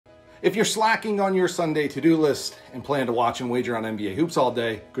If you're slacking on your Sunday to-do list and plan to watch and wager on NBA hoops all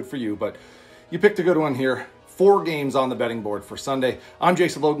day, good for you, but you picked a good one here. 4 games on the betting board for Sunday. I'm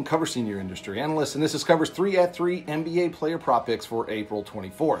Jason Logan, Cover Senior Industry Analyst, and this is Cover's 3 at 3 NBA player prop picks for April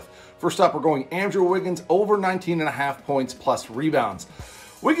 24th. First up, we're going Andrew Wiggins over 19.5 points plus rebounds.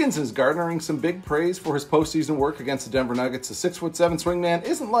 Wiggins is garnering some big praise for his postseason work against the Denver Nuggets. The 6'7" swingman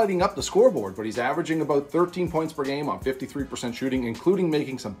isn't lighting up the scoreboard, but he's averaging about 13 points per game on 53% shooting, including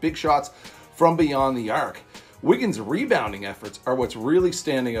making some big shots from beyond the arc. Wiggins' rebounding efforts are what's really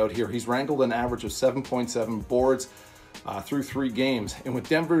standing out here. He's wrangled an average of 7.7 boards through 3 games. And with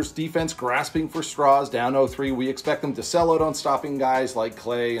Denver's defense grasping for straws, down 0-3, we expect them to sell out on stopping guys like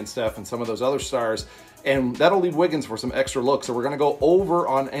Clay and Steph and some of those other stars. And that'll leave Wiggins for some extra looks. So we're going to go over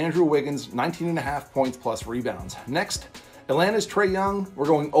on Andrew Wiggins, 19.5 points plus rebounds. Next, Atlanta's Trae Young, we're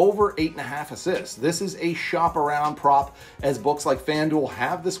going over 8.5 assists. This is a shop around prop, as books like FanDuel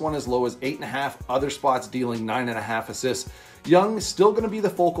have this one as low as 8.5, other spots dealing 9.5 assists. Young is still going to be the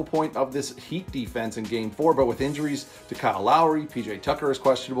focal point of this Heat defense in Game 4, but with injuries to Kyle Lowry, PJ Tucker is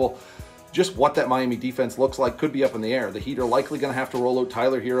questionable. Just what that Miami defense looks like could be up in the air. The Heat are likely going to have to roll out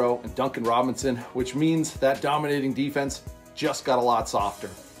Tyler Hero and Duncan Robinson, which means that dominating defense just got a lot softer.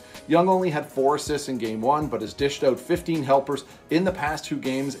 Young only had 4 assists in Game 1, but has dished out 15 helpers in the past 2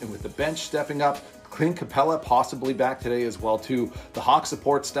 games, and with the bench stepping up, Clint Capella possibly back today as well too. The Hawks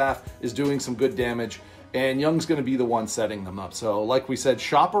support staff is doing some good damage, and Young's going to be the one setting them up. So like we said,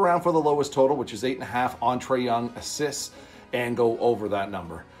 shop around for the lowest total, which is 8.5 on Trae Young assists, and go over that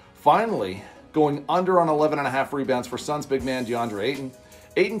number. Finally, going under on 11.5 rebounds for Suns big man DeAndre Ayton.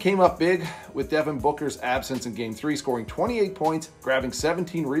 Ayton came up big with Devin Booker's absence in Game 3, scoring 28 points, grabbing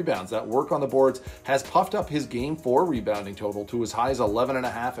 17 rebounds. That work on the boards has puffed up his Game 4 rebounding total to as high as 11.5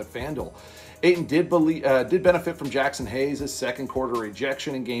 at FanDuel. Ayton did benefit from Jackson Hayes' second quarter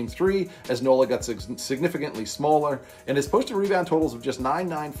ejection in Game 3 as Nola got significantly smaller, and his posted rebound totals of just 9,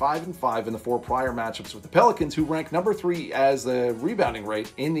 9, 5, and 5 in the 4 prior matchups with the Pelicans, who rank number 3 as the rebounding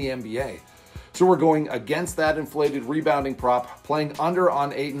rate in the NBA. So we're going against that inflated rebounding prop, playing under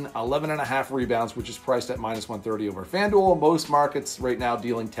on Ayton, 11.5 rebounds, which is priced at -130 over FanDuel. Most markets right now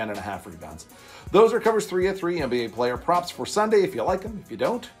dealing 10.5 rebounds. Those are Cover's 3 at 3 NBA player props for Sunday. If you like them, if you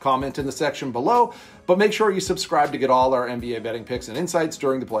don't, comment in the section below. But make sure you subscribe to get all our NBA betting picks and insights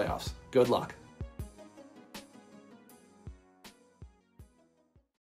during the playoffs. Good luck.